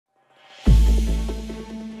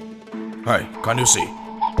Hey, can you see?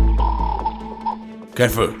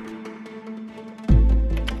 Careful.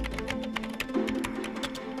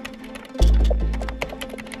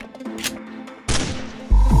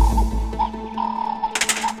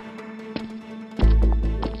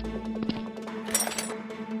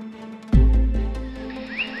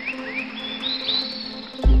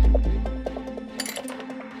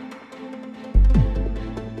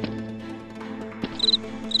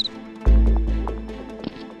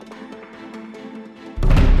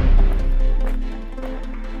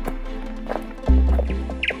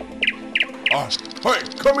 Hey,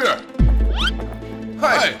 come here!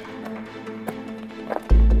 Hey!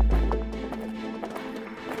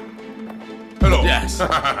 Hello. Yes. Is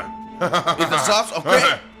the shops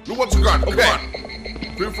okay? You want to gun? Okay. Come on.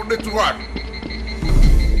 Feel free to run.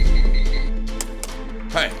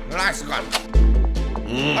 Hey, nice gun.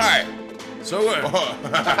 Hey, so good.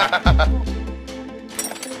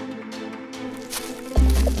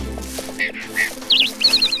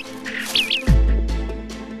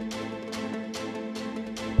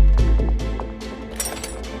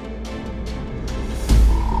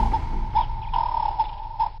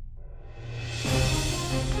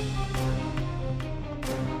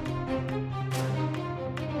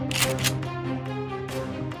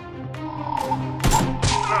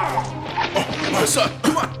 Son,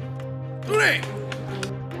 come on! Three!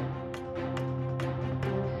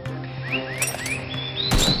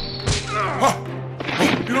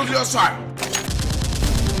 You know the other side.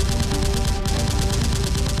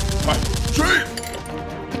 Chief!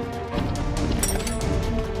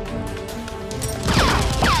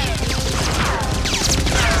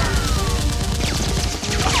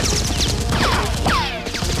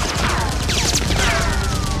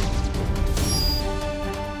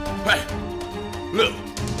 Hey, look.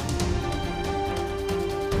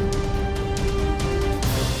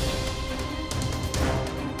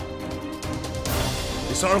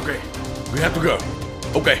 It's not okay. We have to go.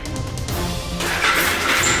 Okay.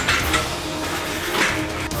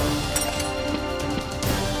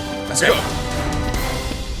 Let's go.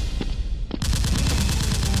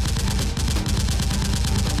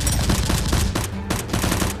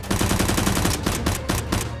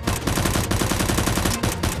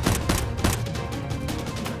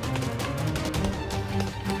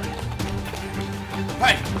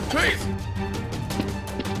 Hey, please.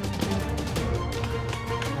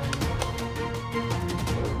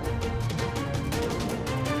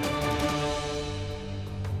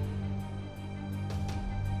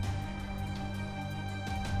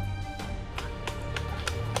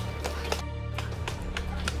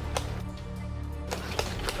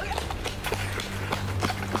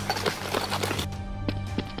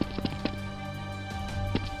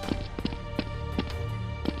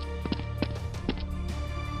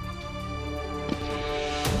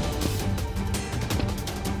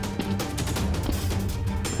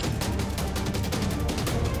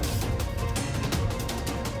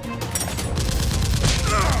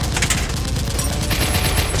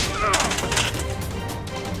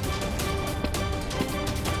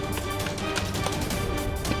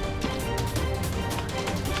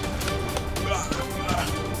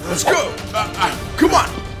 Let's go! Come on!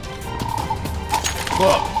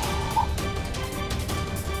 Whoa.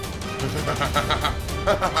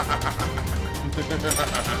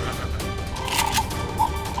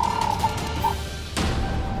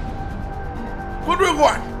 What do you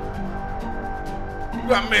want? You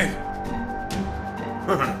got me.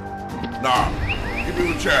 Nah, give me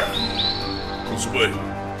the chair. This way.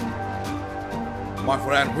 My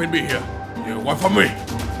friend will be here. You wait for me.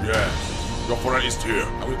 Yes, your friend is here.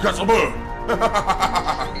 I will catch a bird.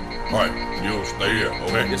 Alright, you stay here,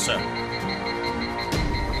 okay? Yes, sir.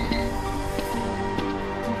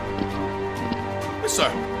 Yes,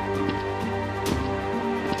 sir.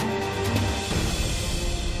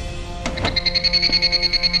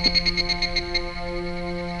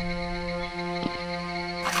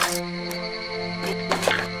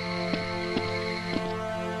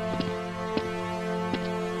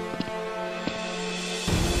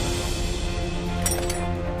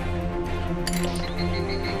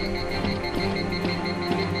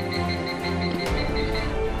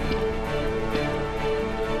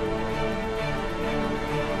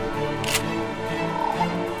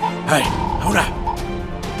 Hey, hold up.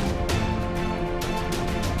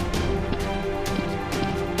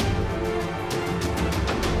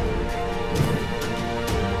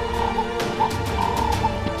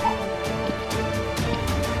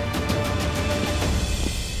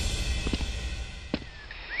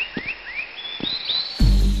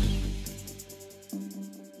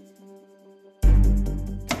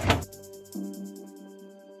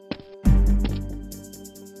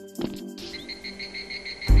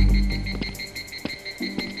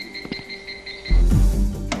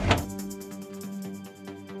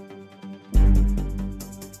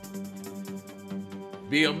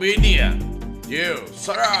 Be obedient. You,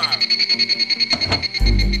 shut up.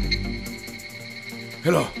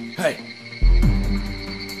 Hello, hey.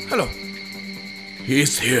 Hello.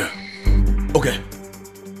 He's here. Okay.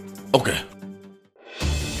 Okay.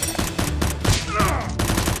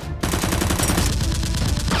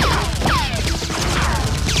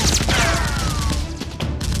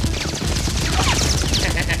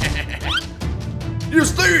 You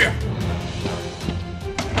stay here.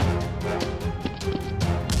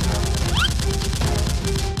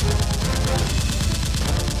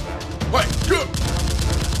 Hey, good.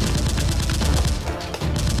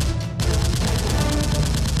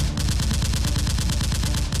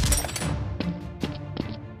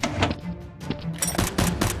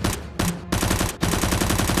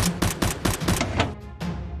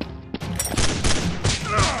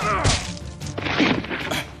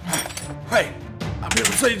 Hey, I'm here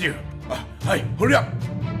to save you. Hey, hurry up.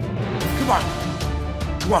 Come on.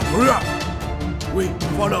 Come on, hurry up. We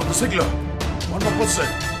follow the signal. One more person,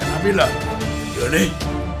 and I'm here. You ready?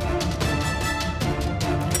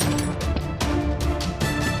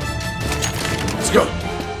 Let's go.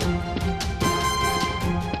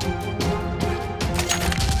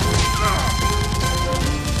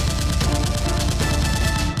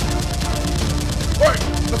 Hey,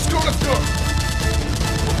 let's go, let's go.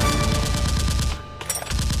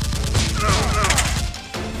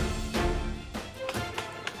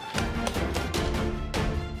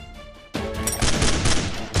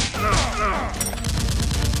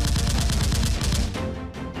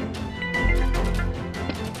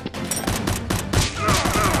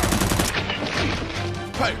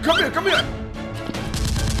 Hey, come here, come here!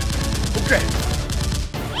 Okay.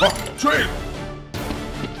 Train!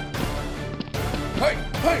 Hey,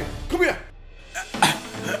 hey, come here!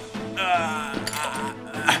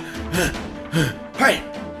 Hey,